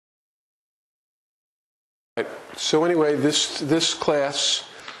Right. So anyway, this class,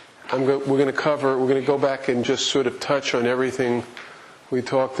 we're going to go back and just sort of touch on everything we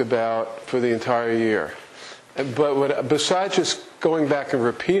talked about for the entire year. But besides just going back and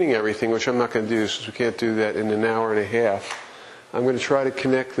repeating everything, which I'm not going to do since we can't do that in an hour and a half, I'm going to try to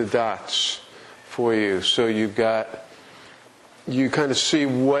connect the dots for you so you kind of see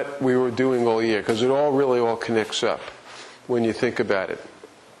what we were doing all year, because it all connects up when you think about it.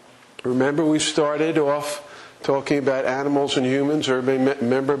 Remember, we started off talking about animals and humans. Everybody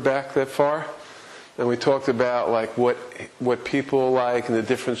remember back that far? And we talked about like what people like and the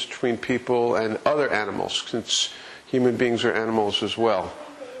difference between people and other animals, since human beings are animals as well.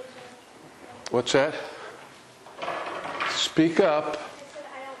 What's that? Speak up.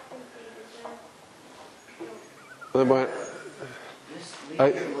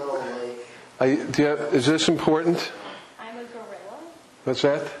 Is this important? I'm a gorilla. What's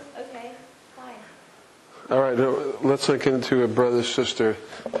that? Okay, fine. All right, let's not get into a brother-sister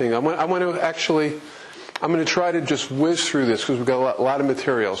thing. I'm going to try to just whiz through this because we've got a lot of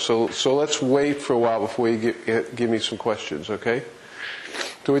material. So let's wait for a while before you give me some questions, okay?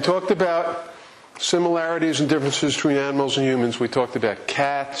 So we talked about similarities and differences between animals and humans. We talked about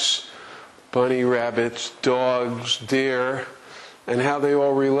cats, bunny rabbits, dogs, deer, and how they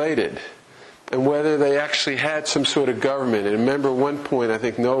all related, and whether they actually had some sort of government. And remember, at one point, I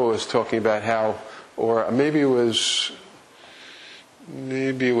think Noah was talking about how, or maybe it was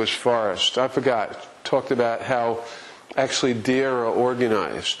Forrest, I forgot, talked about how actually deer are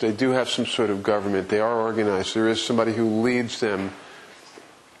organized. They do have some sort of government. They are organized. There is somebody who leads them.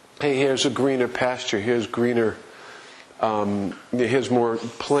 Hey, here's a greener pasture. Here's more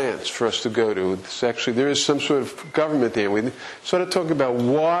plants for us to go to. There is some sort of government there. We started talking about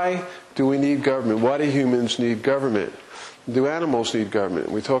why do we need government? Why do humans need government? Do animals need government?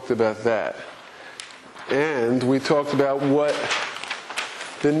 We talked about that. And we talked about what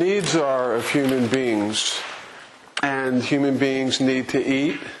the needs are of human beings. And human beings need to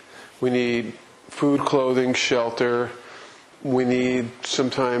eat. We need food, clothing, shelter. We need,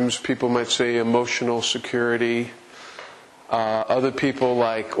 sometimes people might say, emotional security. Other people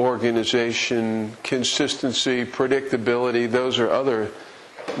like organization, consistency, predictability. Those are other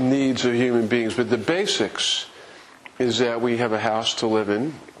needs of human beings. But the basics is that we have a house to live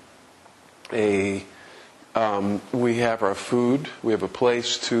in. We have our food. We have a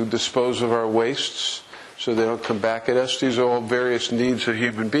place to dispose of our wastes so they don't come back at us. These are all various needs of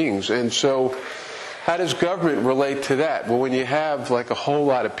human beings. And so how does government relate to that? Well, when you have like a whole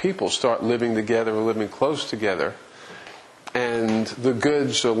lot of people start living together or living close together, and the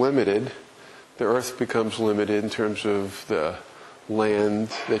goods are limited, the earth becomes limited in terms of the land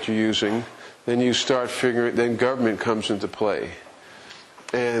that you're using, then you start figuring, then government comes into play.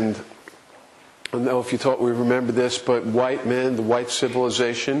 And I don't know if we remember this, but white men, the white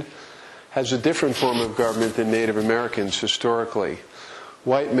civilization, has a different form of government than Native Americans historically.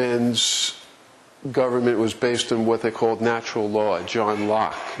 White men's government was based on what they called natural law. John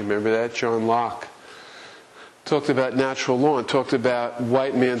Locke, you remember that? John Locke talked about natural law and talked about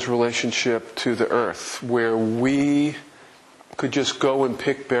white man's relationship to the earth, where we could just go and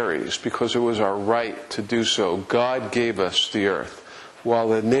pick berries because it was our right to do so. God gave us the earth. While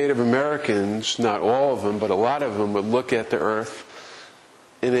the Native Americans, not all of them, but a lot of them, would look at the earth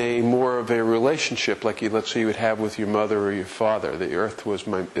in a more of a relationship, like let's say you would have with your mother or your father. The earth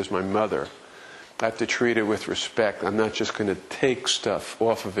is my mother. I have to treat it with respect. I'm not just going to take stuff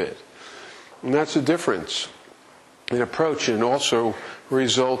off of it. And that's the difference in approach, and also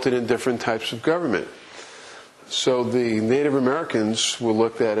resulted in different types of government. So the Native Americans were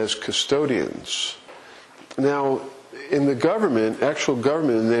looked at as custodians. Now, in the government, actual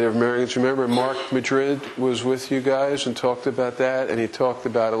government of the Native Americans, remember Mark Madrid was with you guys and talked about that, and he talked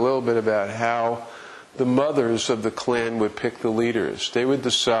about a little bit about how the mothers of the clan would pick the leaders. They would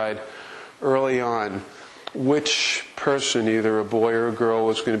decide early on which person, either a boy or a girl,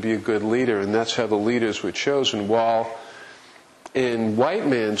 was going to be a good leader, and that's how the leaders were chosen. While in white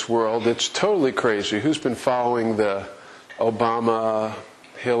man's world, it's totally crazy. Who's been following the Obama,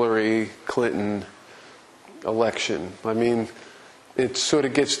 Hillary Clinton election? I mean, it sort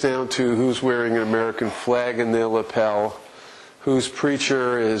of gets down to who's wearing an American flag in their lapel, whose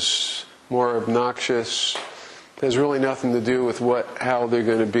preacher is more obnoxious. There's really nothing to do with how they're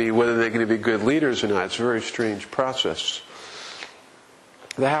going to be, whether they're going to be good leaders or not. It's a very strange process.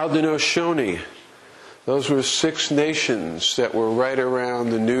 The Haudenosaunee, those were 6 nations that were right around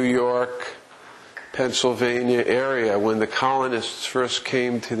the New York, Pennsylvania area. When the colonists first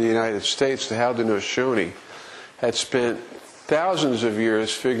came to the United States, the Haudenosaunee had spent thousands of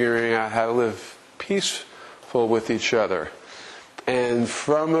years figuring out how to live with each other. And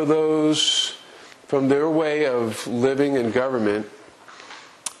from their way of living in government,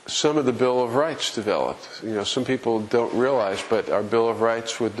 some of the Bill of Rights developed. Some people don't realize, but our Bill of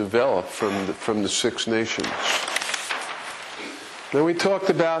Rights would develop from the Six Nations. Then we talked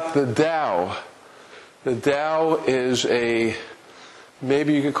about the Tao. The Tao is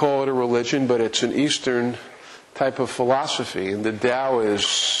maybe you could call it a religion, but it's an Eastern type of philosophy. And the Tao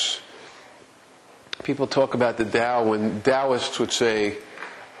is, people talk about the Tao when Taoists would say,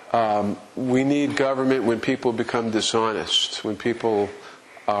 we need government when people become dishonest, when people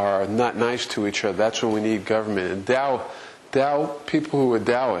are not nice to each other. That's when we need government. And Tao people who are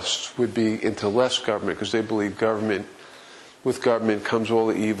Taoists would be into less government because they believe with government comes all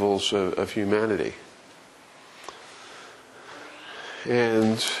the evils of humanity.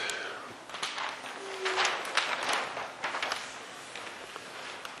 And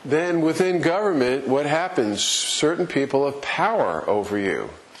then within government, what happens? Certain people have power over you.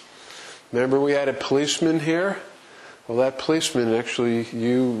 Remember we had a policeman here? Well, that policeman, actually,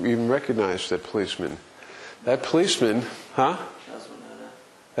 you even recognized that policeman. That policeman, huh?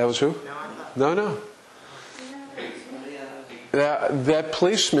 That was who? No. That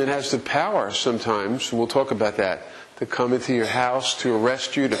policeman has the power sometimes, and we'll talk about that, to come into your house, to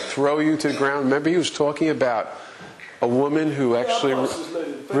arrest you, to throw you to the ground. Remember he was talking about a woman who actually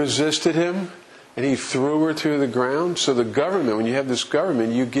resisted him, and he threw her to the ground. So the government, when you have this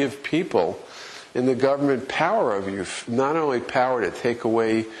government, you give people in the government power over you. Not only power to take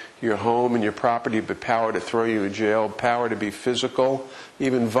away your home and your property, but power to throw you in jail, power to be physical,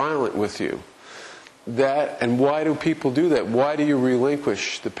 even violent with you. And why do people do that? Why do you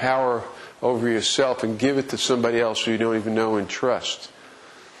relinquish the power over yourself and give it to somebody else who you don't even know and trust?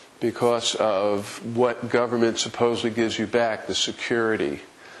 Because of what government supposedly gives you back, the security.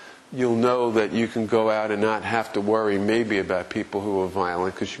 You'll know that you can go out and not have to worry maybe about people who are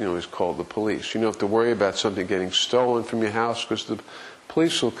violent because you can always call the police. You don't have to worry about something getting stolen from your house because the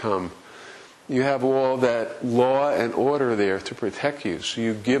police will come. You have all that law and order there to protect you. So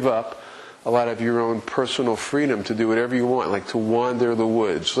you give up a lot of your own personal freedom to do whatever you want, like to wander the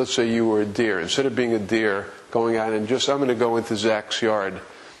woods. Let's say you were a deer. Instead of being a deer, going out and I'm going to go into Zach's yard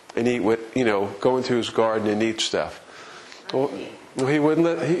and eat go into his garden and eat stuff. Well, he wouldn't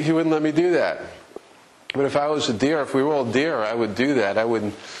let me do that. But if I was a deer, if we were all deer, I would do that. I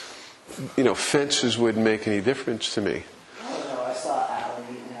wouldn't, fences wouldn't make any difference to me. Oh, no, I saw Alan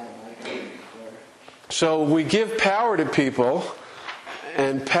eating out of my garden before. So we give power to people,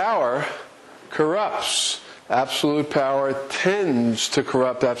 and power corrupts. Absolute power tends to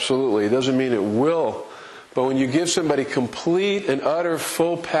corrupt absolutely. It doesn't mean it will. But when you give somebody complete and utter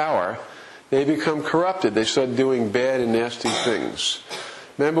full power, they become corrupted. They start doing bad and nasty things.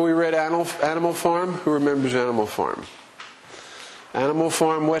 Remember we read Animal Farm? Who remembers Animal Farm? Animal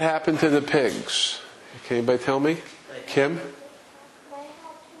Farm, what happened to the pigs? Can anybody tell me? Kim?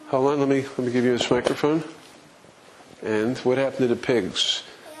 Hold on, let me give you this microphone. And what happened to the pigs?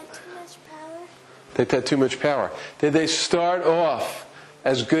 They had too much power. They had too much power. Did they start off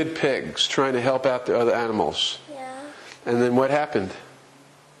as good pigs, trying to help out the other animals? Yeah. And then what happened?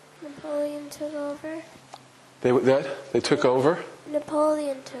 Napoleon took over. They took over?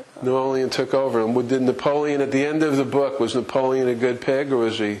 Napoleon took over. Napoleon took over. And did Napoleon, at the end of the book, was Napoleon a good pig or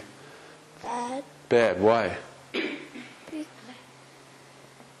was he Bad. bad? Why?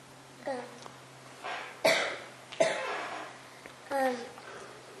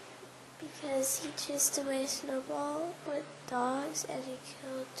 Because he chased away Snowball with dogs and he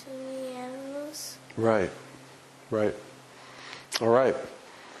killed too many animals. Right. All right.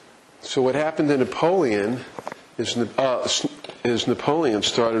 So what happened to Napoleon is Napoleon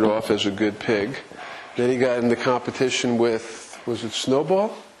started off as a good pig. Then he got into competition with, was it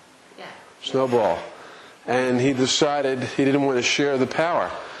Snowball? Yeah. Snowball. And he decided he didn't want to share the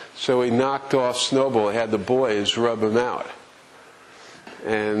power. So he knocked off Snowball. He had the boys rub him out.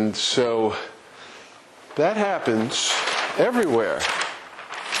 And so that happens everywhere.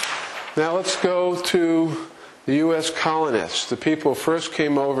 Now let's go to the U.S. colonists. The people who first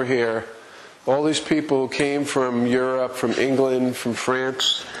came over here, all these people who came from Europe, from England, from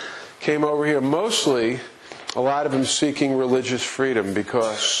France, came over here mostly, a lot of them seeking religious freedom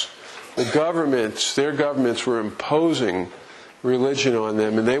because their governments were imposing religion on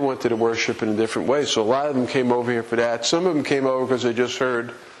them and they wanted to worship in a different way. So a lot of them came over here for that. Some of them came over because they just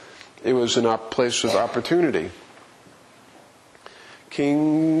heard it was a place of opportunity.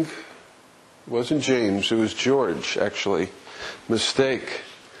 King wasn't James, it was George, actually. Mistake.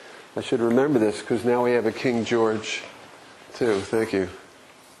 I should remember this because now we have a King George too. Thank you.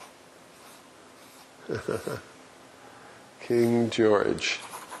 King George.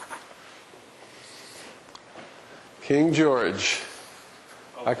 King George.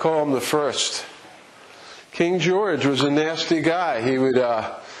 I call him the first. King George was a nasty guy. He would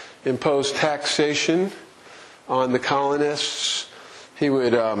impose taxation on the colonists. He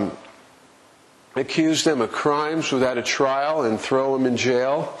would accuse them of crimes without a trial and throw them in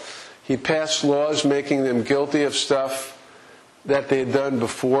jail. He passed laws making them guilty of stuff that they had done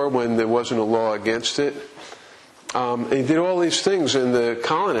before when there wasn't a law against it. He did all these things, and the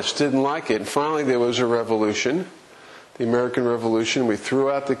colonists didn't like it. And finally there was a revolution, the American Revolution. We threw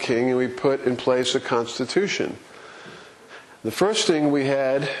out the king and we put in place a constitution. The first thing we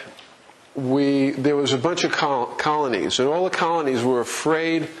had, there was a bunch of colonies, and all the colonies were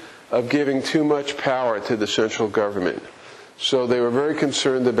afraid of giving too much power to the central government. So they were very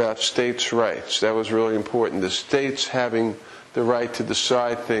concerned about states' rights. That was really important. The states having the right to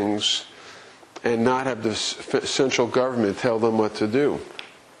decide things and not have the central government tell them what to do.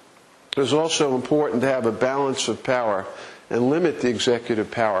 It was also important to have a balance of power and limit the executive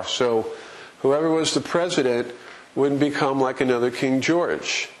power. So whoever was the president wouldn't become like another King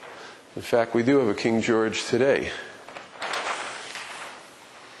George. In fact, we do have a King George today.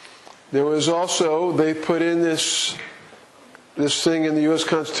 There was also, they put in this thing in the U.S.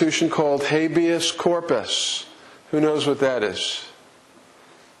 Constitution called habeas corpus. Who knows what that is?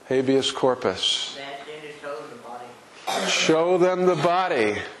 Habeas corpus. Show them the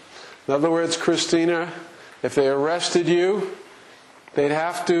body. In other words, Christina, if they arrested you, they'd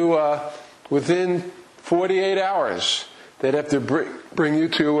have to, within 48 hours, they'd have to bring you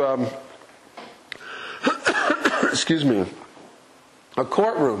to, excuse me, a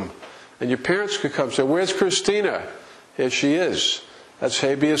courtroom. And your parents could come and say, "Where's Christina?" Here she is. That's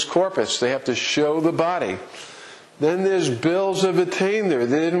habeas corpus. They have to show the body. Then there's bills of attainder.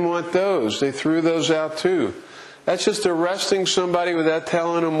 They didn't want those. They threw those out too. That's just arresting somebody without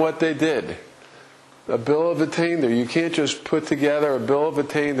telling them what they did. A bill of attainder. You can't just put together a bill of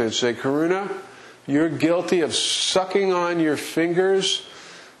attainder and say, "Karuna, you're guilty of sucking on your fingers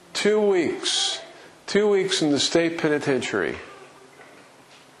 2 weeks. 2 weeks in the state penitentiary."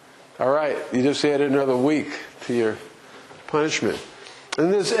 All right, you just added another week to your punishment.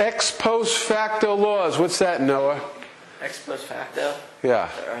 And there's ex post facto laws. What's that, Noah? Ex post facto? Yeah.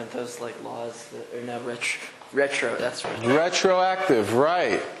 Aren't those like laws that are now retro? That's right. Retroactive,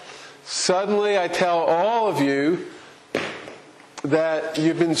 right. Suddenly I tell all of you that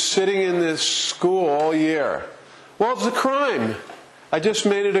you've been sitting in this school all year. Well, it's a crime. I just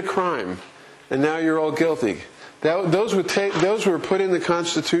made it a crime. And now you're all guilty. Those were put in the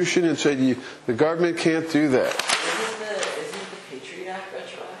Constitution and said the government can't do that. Isn't the Patriot Act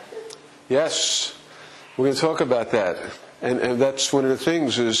retroactive? Yes. We're going to talk about that. And that's one of the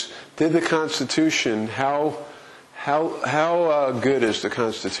things is, did the Constitution, how good is the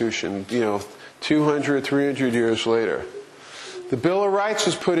Constitution, 200, 300 years later? The Bill of Rights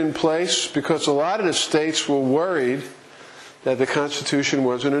was put in place because a lot of the states were worried that the Constitution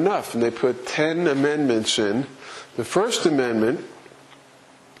wasn't enough. And they put 10 amendments in. The First Amendment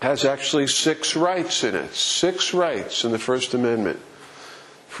has actually 6 rights in it. 6 rights in the First Amendment.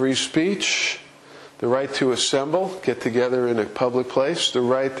 Free speech, the right to assemble, get together in a public place, the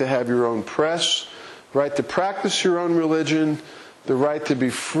right to have your own press, right to practice your own religion, the right to be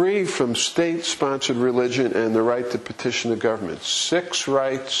free from state-sponsored religion, and the right to petition the government. 6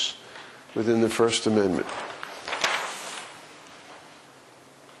 rights within the First Amendment.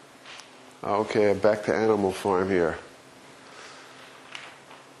 Okay, back to Animal Farm here.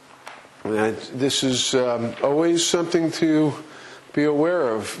 And this is always something to be aware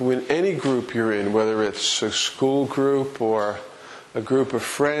of when any group you're in, whether it's a school group or a group of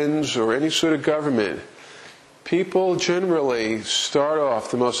friends or any sort of government. People generally start off,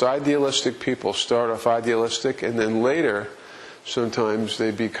 the most idealistic people start off idealistic, and then later sometimes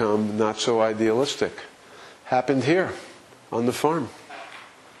they become not so idealistic. Happened here on the farm.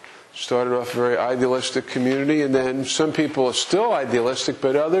 Started off a very idealistic community, and then some people are still idealistic,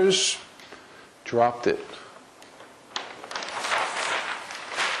 but others dropped it.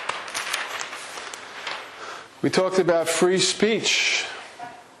 We talked about free speech,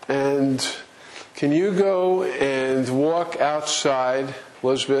 and can you go and walk outside,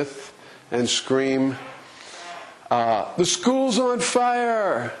 Elizabeth, and scream, "The school's on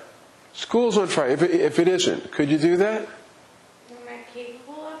fire! School's on fire." If it isn't, could you do that?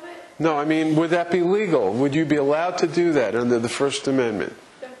 Capable of it? No, I mean, would that be legal? Would you be allowed to do that under the First Amendment?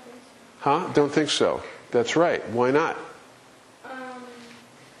 Don't think so. Huh? Don't think so. That's right. Why not?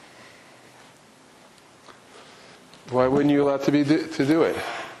 Why wouldn't you allow to do it?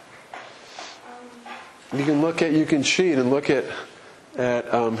 You can cheat and look at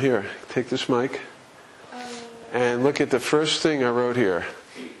here, take this mic, and look at the first thing I wrote here.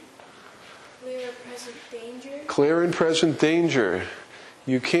 Clear and present danger. Clear and present danger.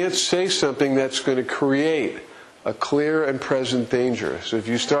 You can't say something that's going to create a clear and present danger. So if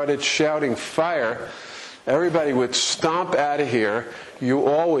you started shouting fire, everybody would stomp out of here. You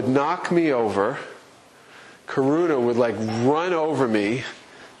all would knock me over. Karuna would like run over me,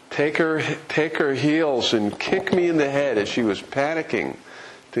 take her heels and kick me in the head as she was panicking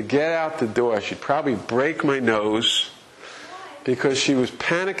to get out the door. She'd probably break my nose because she was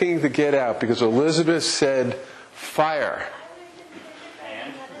panicking to get out because Elizabeth said fire.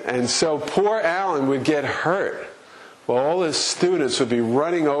 And so poor Alan would get hurt while all his students would be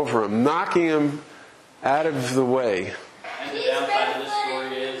running over him, knocking him out of the way. And the downside of this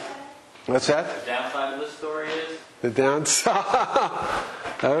story is? What's that? The downside of this story is? The downside?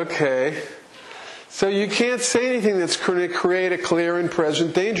 Okay. So you can't say anything that's going to create a clear and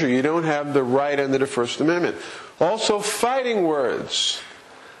present danger. You don't have the right under the First Amendment. Also, fighting words.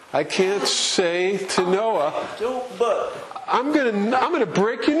 I can't say to Noah, I'm gonna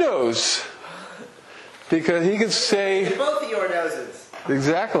break your nose. Because he could say... Both of your noses.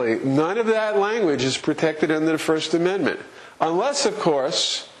 Exactly. None of that language is protected under the First Amendment. Unless, of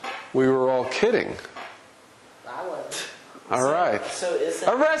course, we were all kidding. I was. All right. So is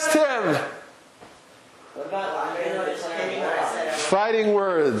that... Arrest him! What about Fighting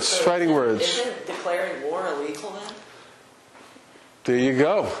words. Fighting words. Isn't declaring war illegal then? There you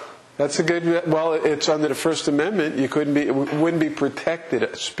go. That's a good... Well, it's under the First Amendment. It wouldn't be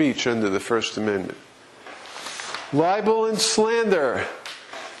protected speech under the First Amendment. Libel and slander.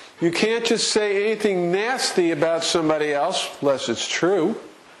 You can't just say anything nasty about somebody else, unless it's true.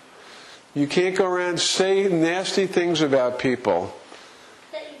 You can't go around and say nasty things about people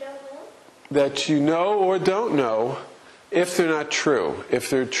That you don't know? that you know or don't know if they're not true. If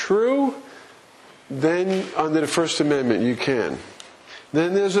they're true, then under the First Amendment you can.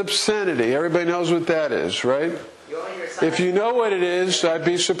 Then there's obscenity. Everybody knows what that is, right? If you know what it is, I'd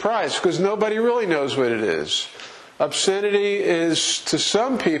be surprised, because nobody really knows what it is. Obscenity is, to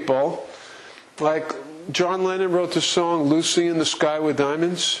some people, like John Lennon wrote the song Lucy in the Sky with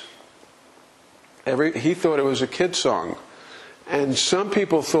Diamonds. He thought it was a kid song. And some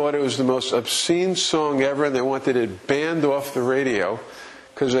people thought it was the most obscene song ever, and they wanted it banned off the radio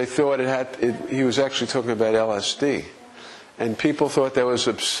because they thought he was actually talking about LSD. And people thought that was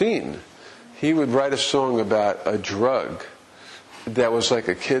obscene. He would write a song about a drug that was like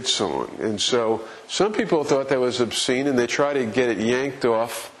a kid song. And so some people thought that was obscene, and they tried to get it yanked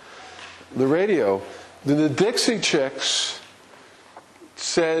off the radio. Then the Dixie Chicks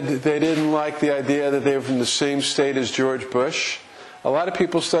said they didn't like the idea that they were from the same state as George Bush. A lot of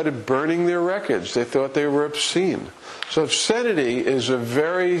people started burning their records. They thought they were obscene. So obscenity is a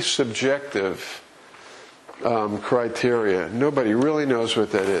very subjective criteria. Nobody really knows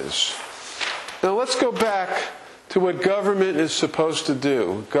what that is. Now let's go back to what government is supposed to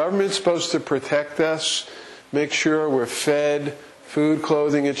do. Government's supposed to protect us, make sure we're fed, food,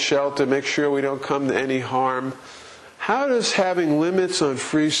 clothing, and shelter, make sure we don't come to any harm. How does having limits on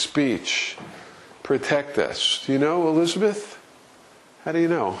free speech protect us? Do you know, Elizabeth? How do you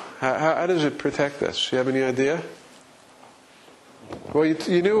know? How does it protect us? Do you have any idea? Well,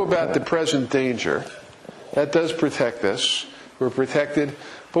 you knew about the present danger. That does protect us. We're protected.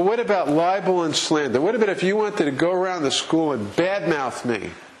 But what about libel and slander? What about if you wanted to go around the school and badmouth me?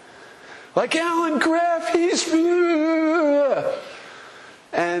 Like Alan Graf, he's...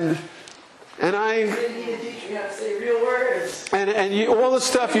 And I... You have to say real words. And all the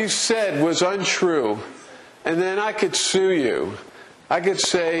stuff you said was untrue. And then I could sue you. I could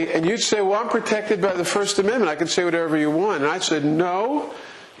say, and you'd say, well, I'm protected by the First Amendment. I can say whatever you want. And I said, no,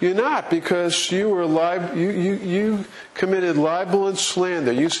 you're not, because you were you committed libel and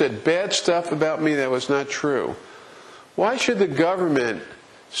slander. You said bad stuff about me that was not true. Why should the government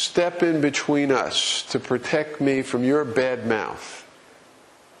step in between us to protect me from your bad mouth?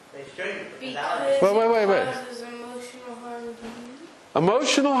 Because Wait. it causes emotional harm to you.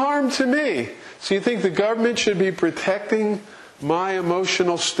 Emotional harm to me. So you think the government should be protecting my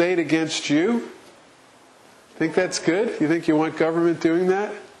emotional state against you? Think that's good? You think you want government doing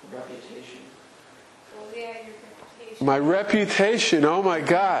that? Reputation. Well, yeah, your reputation. My reputation, oh my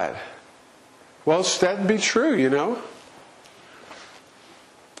God. Well, that'd be true, you know.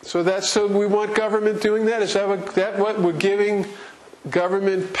 So we want government doing that? Is that what we're giving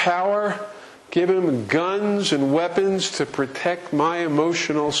government power? Give them guns and weapons to protect my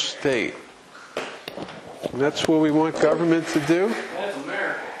emotional state. And that's what we want government to do? That's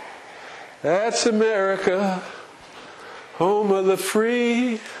America. That's America, home of the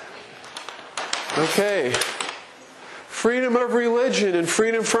free. Okay. Freedom of religion and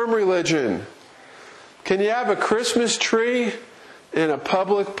freedom from religion. Can you have a Christmas tree in a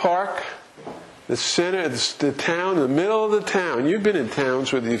public park? The center, the town, the middle of the town. You've been in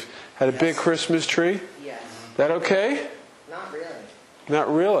towns where you've had a big Christmas tree? Yes. That okay? Not really.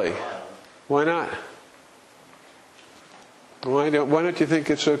 Not really. Why not? Why don't you think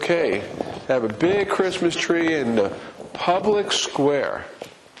it's okay to have a big Christmas tree in the public square?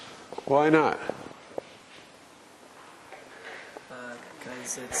 Why not?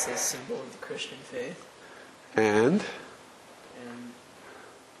 Because it's a symbol of the Christian faith. And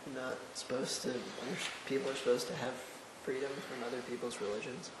Not supposed to. People are supposed to have freedom from other people's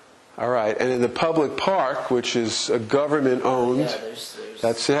religions. all right, and in the public park, which is a government-owned, Yeah, there's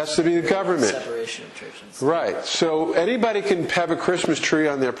it has to be the government. separation of church and state. Right. So anybody can have a Christmas tree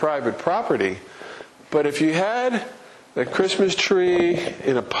on their private property, but if you had a Christmas tree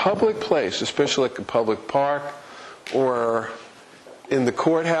in a public place, especially like a public park or in the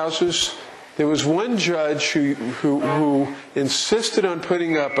courthouses, there was one judge who insisted on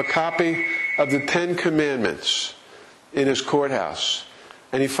putting up a copy of the Ten Commandments in his courthouse.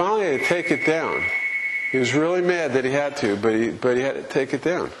 And he finally had to take it down. He was really mad that he had to, but he had to take it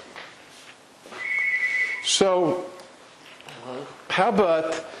down. So, how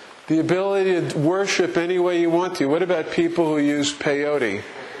about the ability to worship any way you want to? What about people who use peyote,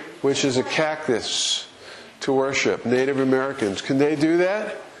 which is a cactus, to worship? Native Americans. Can they do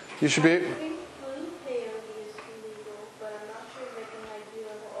that? You should be... I think blue peyote is illegal, but I'm not sure they can do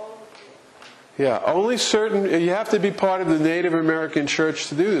all of it. Yeah, only certain... You have to be part of the Native American church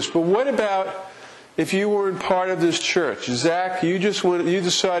to do this. But what about if you weren't part of this church? Zach, you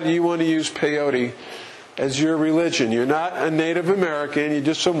decided you want to use peyote as your religion. You're not a Native American. You're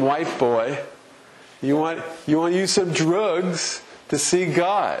just some white boy. You want to use some drugs to see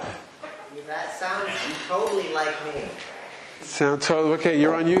God. That sounds totally like me. Sound totally okay.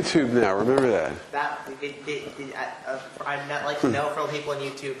 You're on YouTube now. Remember that. I'd not like to know from people on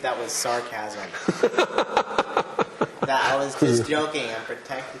YouTube that was sarcasm. That I was just joking. I'm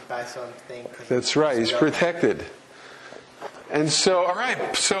protected by something. That's right. He's protected. And so, all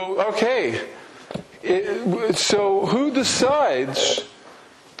right. So, okay. So, who decides?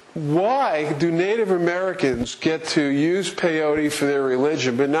 Why do Native Americans get to use peyote for their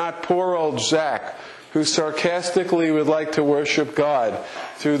religion, but not poor old Zach, who sarcastically would like to worship God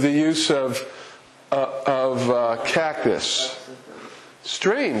through the use of cactus?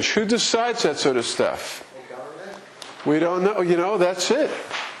 Strange. Who decides that sort of stuff? The government? We don't know. You know, that's it.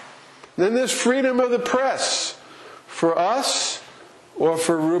 Then there's freedom of the press. For us or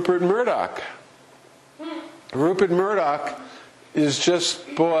for Rupert Murdoch? Rupert Murdoch is just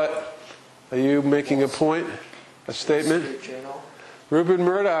bought... Are you making a point? A statement? Street Journal. Rupert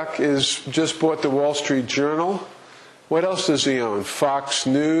Murdoch is just bought the Wall Street Journal. What else does he own? Fox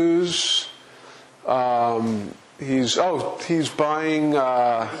News. He's buying He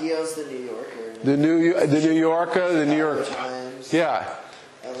owns the New Yorker. the New Yorker, the New York Times. Yeah.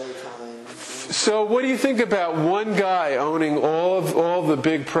 LA Times. So what do you think about one guy owning all of the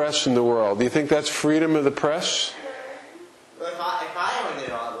big press in the world? Do you think that's freedom of the press? Well, if I owned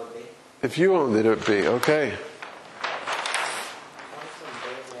it all, it would be. If you owned it, it would be. Okay.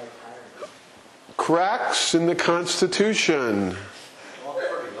 Cracks in the Constitution.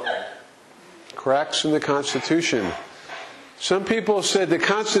 Cracks in the Constitution. Some people said the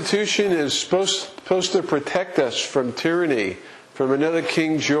Constitution is supposed to protect us from tyranny, from another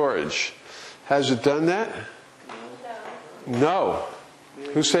King George. Has it done that? No.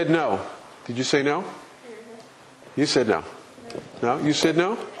 Who said no? Did you say no? You said no. No? You said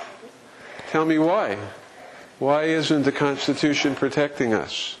no? Tell me why. Why isn't the Constitution protecting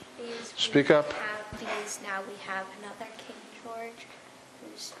us? Speak up. Because now we have another King George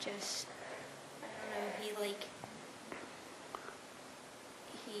who's just, I don't know,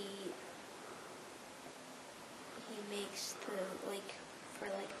 he makes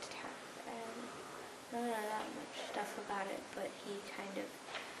I don't know that much stuff about it, but he kind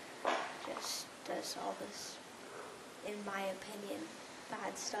of just does all this, in my opinion,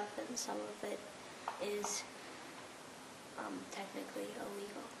 bad stuff, and some of it is technically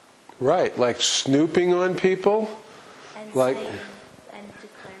illegal. Right, like snooping on people, And like and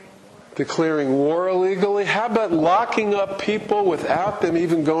declaring war. declaring war illegally. How about locking up people without them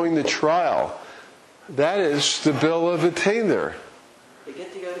even going to trial? That is the bill of attainder. They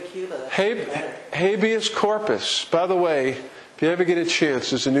get to go to Cuba. That's even better. Habeas corpus. By the way, if you ever get a chance,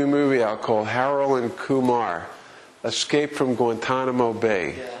 there's a new movie out called Harold and Kumar, Escape from Guantanamo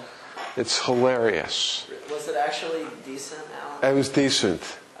Bay. Yeah. It's hilarious. Was it actually decent, Alan? It was decent.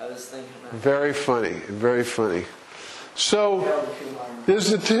 I was thinking that. Very funny. Very funny. So, there's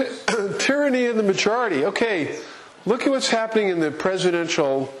the tyranny of the majority. Okay, look at what's happening in the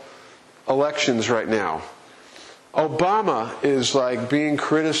presidential elections right now. Obama is like being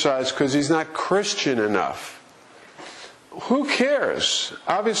criticized because he's not Christian enough. Who cares?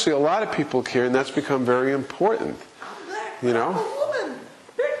 Obviously, a lot of people care, and that's become very important. You know? I'm a woman.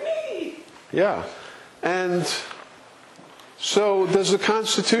 Pick me. Yeah. And so, does the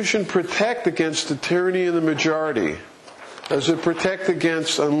Constitution protect against the tyranny of the majority? Does it protect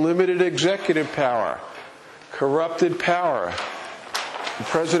against unlimited executive power, corrupted power, the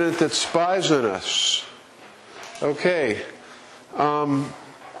president that spies on us? Okay.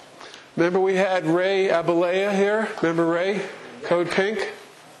 Remember we had Ray Abalea here? Remember Ray? Code Pink?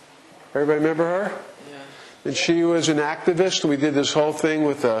 Everybody remember her? Yeah. And she was an activist. We did this whole thing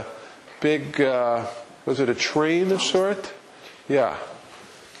with a big, was it a train of sort? Yeah.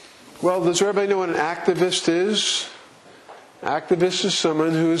 Well, does everybody know what an activist is? Activist is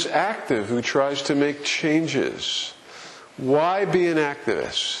someone who is active, who tries to make changes. Why be an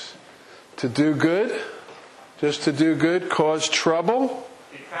activist? To do good? Just to do good? Cause trouble?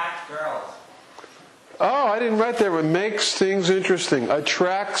 Attract girls. Oh, I didn't write that. It makes things interesting.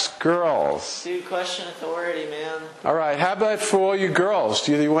 Attracts girls. Dude, question authority, man. All right, how about for all you girls?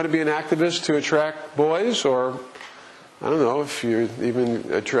 Do you want to be an activist to attract boys? Or, I don't know, if you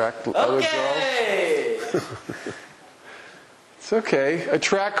even attract other girls? It's okay.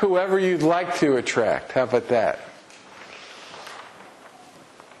 Attract whoever you'd like to attract. How about that?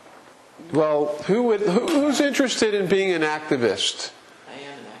 Well, who's interested in being an activist? I am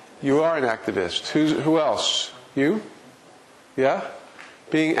an activist. You are an activist. Who else? You? Yeah?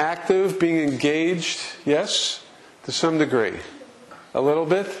 Being active, being engaged, yes? To some degree. A little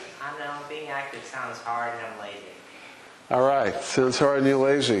bit? I know, being active sounds hard and I'm lazy. All right. Sounds hard and you're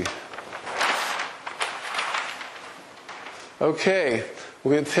lazy. Okay.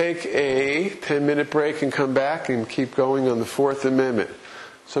 We're going to take a 10-minute break and come back and keep going on the Fourth Amendment.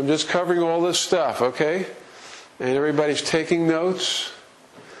 So I'm just covering all this stuff, okay? And everybody's taking notes.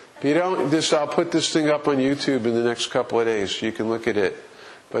 If you don't, I'll put this thing up on YouTube in the next couple of days so you can look at it.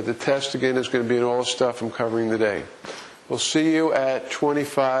 But the test, again, is going to be in all the stuff I'm covering today. We'll see you at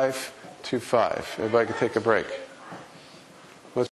 25 to 5. Everybody can take a break.